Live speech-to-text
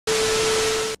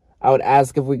I would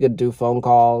ask if we could do phone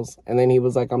calls, and then he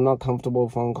was like, I'm not comfortable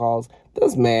with phone calls.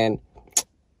 This man,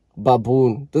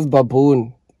 baboon, this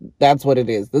baboon, that's what it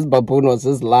is. This baboon was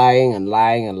just lying and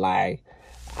lying and lying.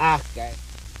 Guys.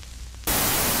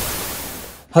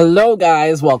 Hello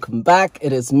guys, welcome back.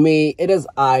 It is me, it is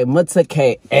I,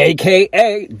 Mutake,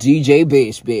 aka DJ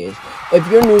Bish Bish. If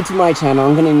you're new to my channel,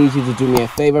 I'm gonna need you to do me a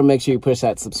favor. Make sure you push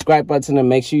that subscribe button and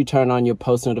make sure you turn on your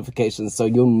post notifications so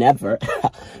you'll never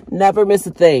miss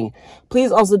a thing.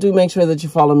 Please also do make sure that you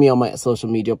follow me on my social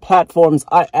media platforms.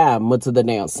 I am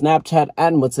Mutadane on Snapchat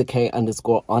and Mutake_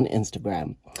 on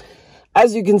Instagram.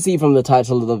 As you can see from the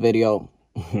title of the video,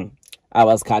 I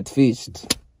was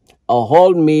catfished. A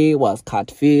whole me was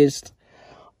catfished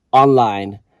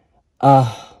online.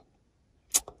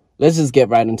 Let's just get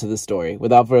right into the story.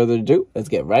 Without further ado, let's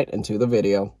get right into the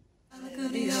video.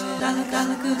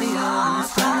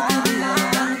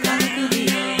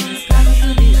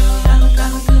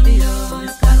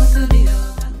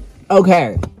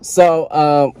 Okay,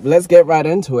 so let's get right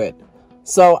into it.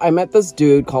 So I met this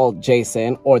dude called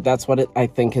Jason, or that's what I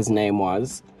think his name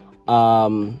was.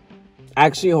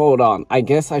 Actually, hold on. I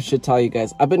guess I should tell you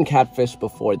guys, I've been catfished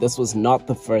before. This was not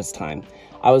the first time.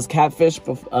 I was catfished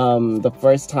the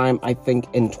first time, I think,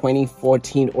 in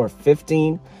 2014 or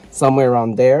 15, somewhere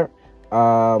around there.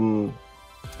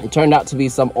 It turned out to be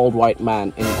some old white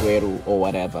man in Gueru or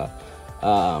whatever.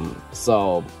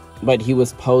 But he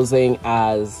was posing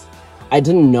as, I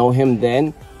didn't know him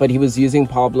then, but he was using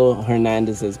Pablo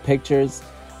Hernandez's pictures.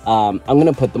 I'm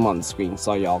gonna put them on the screen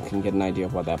so y'all can get an idea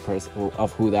of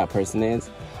who that person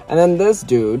is. And then this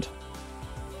dude,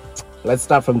 let's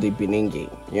start from the Biningi,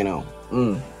 you know.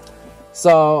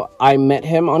 So I met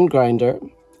him on Grindr,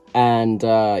 and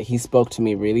he spoke to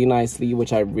me really nicely,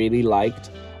 which I really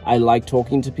liked. I like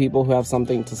talking to people who have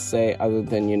something to say other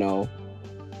than, you know,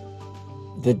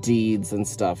 the deeds and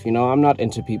stuff. You know, I'm not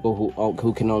into people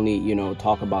who can only, you know,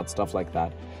 talk about stuff like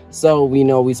that. So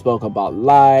we spoke about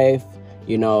life.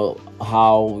 You know,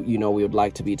 how, you know, we would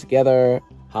like to be together,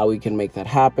 how we can make that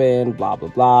happen, blah, blah,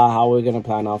 blah, how we're going to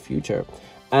plan our future.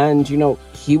 And, you know,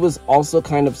 he was also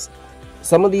kind of,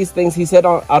 some of these things he said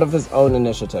out of his own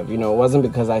initiative. You know, it wasn't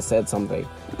because I said something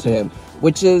to him,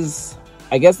 which is,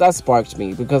 I guess that sparked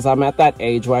me, because I'm at that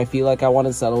age where I feel like I want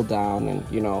to settle down. And,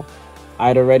 you know,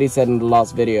 I'd already said in the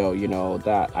last video, you know,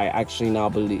 that I actually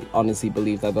now honestly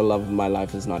believe that the love of my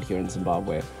life is not here in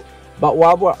Zimbabwe. But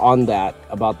while we're on that,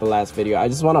 about the last video, I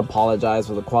just want to apologize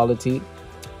for the quality.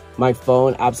 My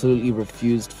phone absolutely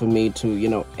refused for me to, you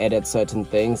know, edit certain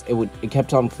things. It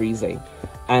kept on freezing,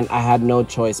 and I had no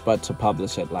choice but to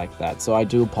publish it like that. So I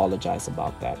do apologize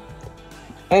about that.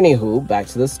 Anywho, back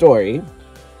to the story.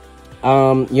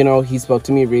 You know, he spoke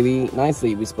to me really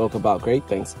nicely. We spoke about great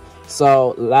things.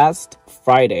 So last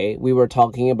Friday, we were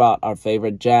talking about our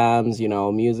favorite jams, you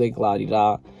know, music,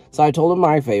 la-di-da. So I told him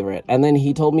my favorite, and then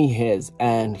he told me his,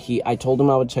 and I told him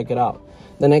I would check it out.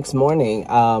 The next morning,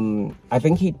 I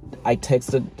think I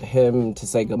texted him to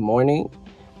say good morning,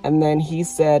 and then he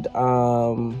said,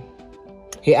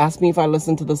 he asked me if I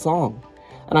listened to the song,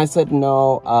 and I said,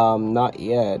 no, not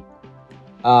yet.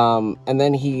 And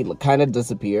then he kind of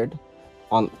disappeared,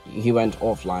 he went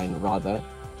offline rather.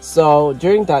 So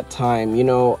during that time, you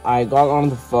know, I got on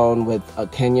the phone with a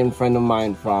Kenyan friend of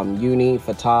mine from uni,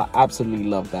 Fatah. Absolutely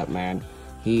love that man.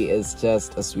 He is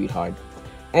just a sweetheart.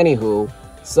 Anywho,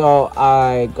 so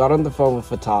I got on the phone with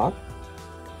Fatah,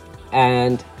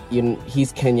 and you know,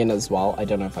 he's Kenyan as well. I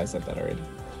don't know if I said that already.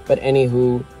 But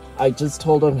anywho, I just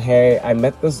told him, hey, I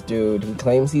met this dude. He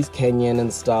claims he's Kenyan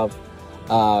and stuff.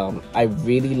 I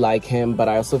really like him, but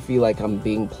I also feel like I'm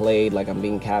being played, like I'm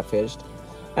being catfished.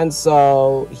 And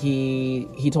so he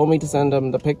told me to send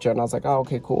him the picture, and I was like, oh,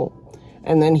 okay, cool.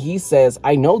 And then he says,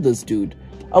 I know this dude.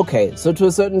 Okay, so to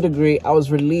a certain degree, I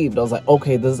was relieved. I was like,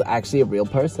 okay, this is actually a real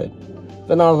person.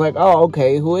 Then I was like, oh,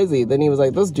 okay, who is he? Then he was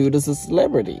like, this dude is a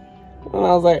celebrity. And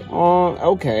I was like, oh,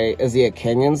 okay, is he a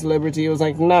Kenyan celebrity? He was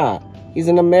like, nah, he's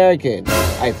an American,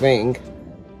 I think.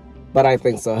 But I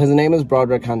think so. His name is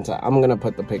Broderick Hunter. I'm going to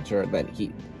put the picture that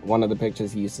one of the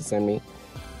pictures he used to send me.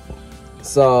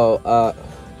 So,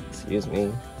 excuse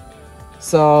me.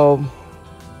 So,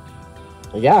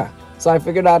 yeah. So I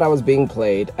figured out I was being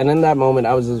played. And in that moment,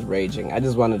 I was just raging. I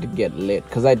just wanted to get lit.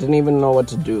 Because I didn't even know what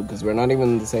to do. Because we're not even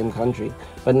in the same country.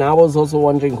 But now I was also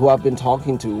wondering who I've been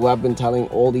talking to. Who I've been telling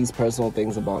all these personal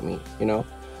things about me. You know?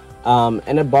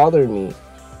 And it bothered me.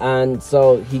 And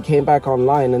so he came back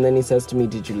online. And then he says to me,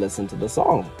 did you listen to the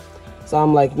song? So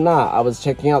I'm like, nah, I was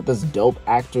checking out this dope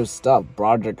actor stuff.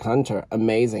 Broderick Hunter.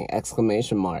 Amazing!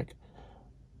 Exclamation mark.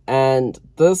 And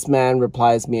this man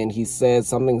replies me and he says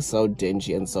something so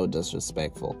dingy and so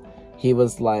disrespectful. he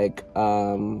was like,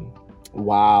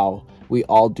 wow, we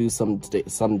all do some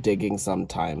digging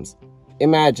sometimes.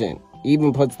 Imagine, he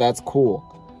even puts that's cool.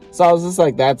 So I was just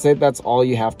like, that's it, that's all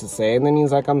you have to say? And then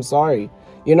he's like, I'm sorry.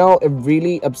 You know, it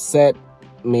really upset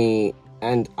me,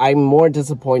 and I'm more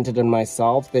disappointed in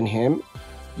myself than him.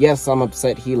 Yes, I'm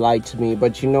upset he lied to me,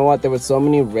 but you know what? There were so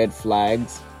many red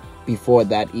flags before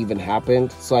that even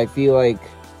happened. So I feel like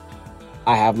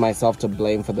I have myself to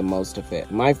blame for the most of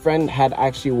it. My friend had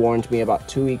actually warned me about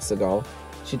 2 weeks ago.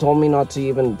 She told me not to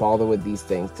even bother with these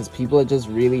things because people are just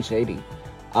really shady.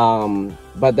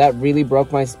 But that really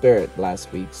broke my spirit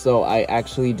last week. So I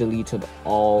actually deleted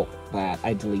all that.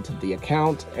 I deleted the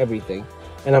account, everything.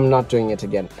 And I'm not doing it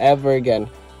again, ever again.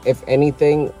 If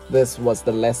anything, this was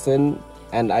the lesson.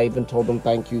 And I even told them,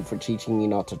 thank you for teaching me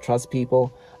not to trust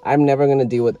people. I'm never going to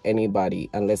deal with anybody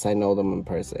unless I know them in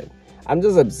person. I'm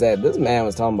just upset. This man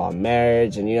was talking about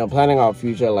marriage and, you know, planning our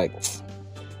future. Like,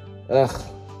 ugh,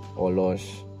 oh losh.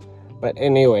 But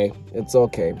anyway, it's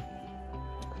okay.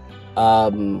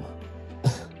 I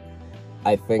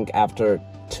think after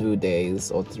 2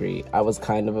 days or 3, I was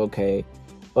kind of okay.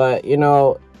 But, you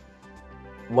know,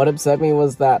 what upset me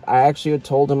was that I actually had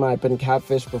told him I'd been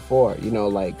catfished before, you know,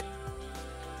 like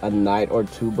a night or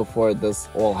 2 before this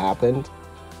all happened.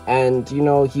 And, you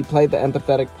know, he played the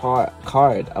empathetic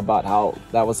card about how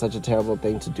that was such a terrible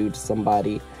thing to do to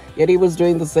somebody. Yet he was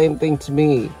doing the same thing to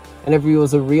me. And if he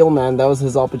was a real man, that was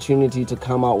his opportunity to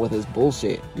come out with his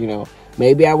bullshit, you know.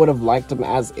 Maybe I would have liked him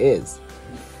as is.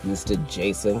 Mr.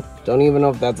 Jason. Don't even know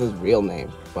if that's his real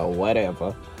name, but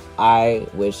whatever. I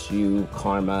wish you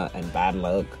karma and bad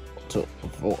luck to...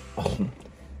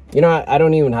 You know, I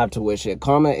don't even have to wish it.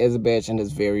 Karma is a bitch and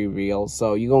is very real,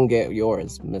 so you're gonna get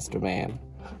yours, Mr. Man.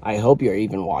 I hope you're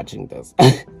even watching this.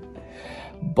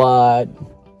 But,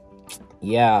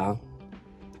 yeah.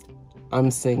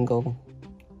 I'm single.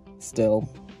 Still.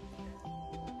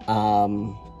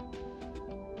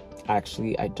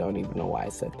 Actually, I don't even know why I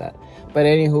said that. But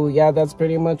anywho, yeah, that's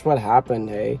pretty much what happened,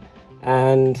 hey?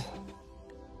 And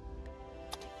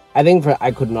I think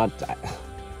I could not...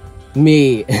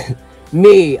 Me,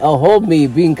 a whole me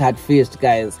being catfished,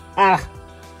 guys.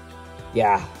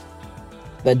 Yeah.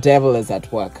 The devil is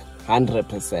at work,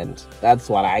 100%. That's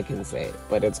what I can say,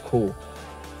 but it's cool.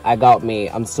 I got me.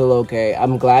 I'm still okay.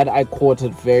 I'm glad I caught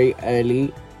it very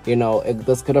early. You know,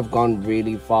 this could have gone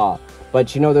really far.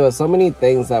 But, you know, there were so many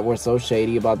things that were so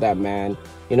shady about that man.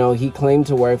 You know, he claimed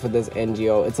to work for this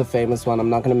NGO. It's a famous one.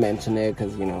 I'm not going to mention it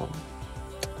because, you know.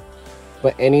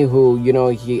 But anywho, you know,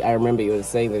 I remember he was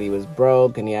saying that he was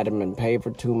broke and he hadn't been paid for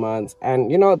 2 months.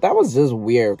 And, you know, that was just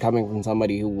weird coming from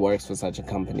somebody who works for such a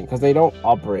company because they don't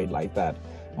operate like that.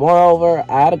 Moreover,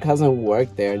 I had a cousin who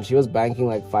worked there and she was banking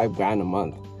like $5,000 a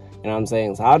month. You know what I'm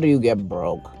saying? So how do you get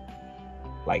broke?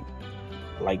 Like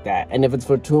that. And if it's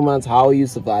for 2 months, how are you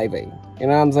surviving? You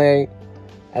know what I'm saying?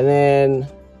 And then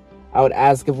I would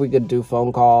ask if we could do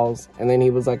phone calls. And then he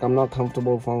was like, I'm not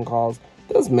comfortable with phone calls.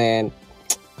 This man...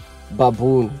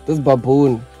 baboon. This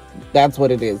baboon, that's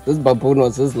what it is. This baboon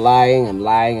was just lying and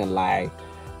lying and lying.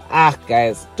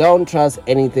 Guys, don't trust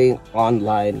anything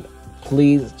online.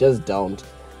 Please, just don't.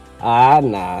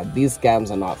 Nah, these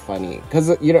scams are not funny.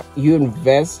 Because, you know, you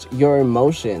invest your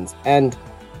emotions. And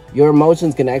your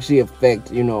emotions can actually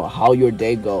affect, you know, how your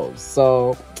day goes.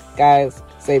 So, guys,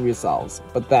 save yourselves.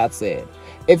 But that's it.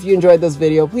 If you enjoyed this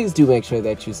video, please do make sure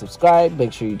that you subscribe.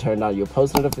 Make sure you turn on your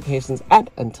post notifications. And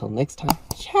until next time,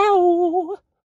 ciao!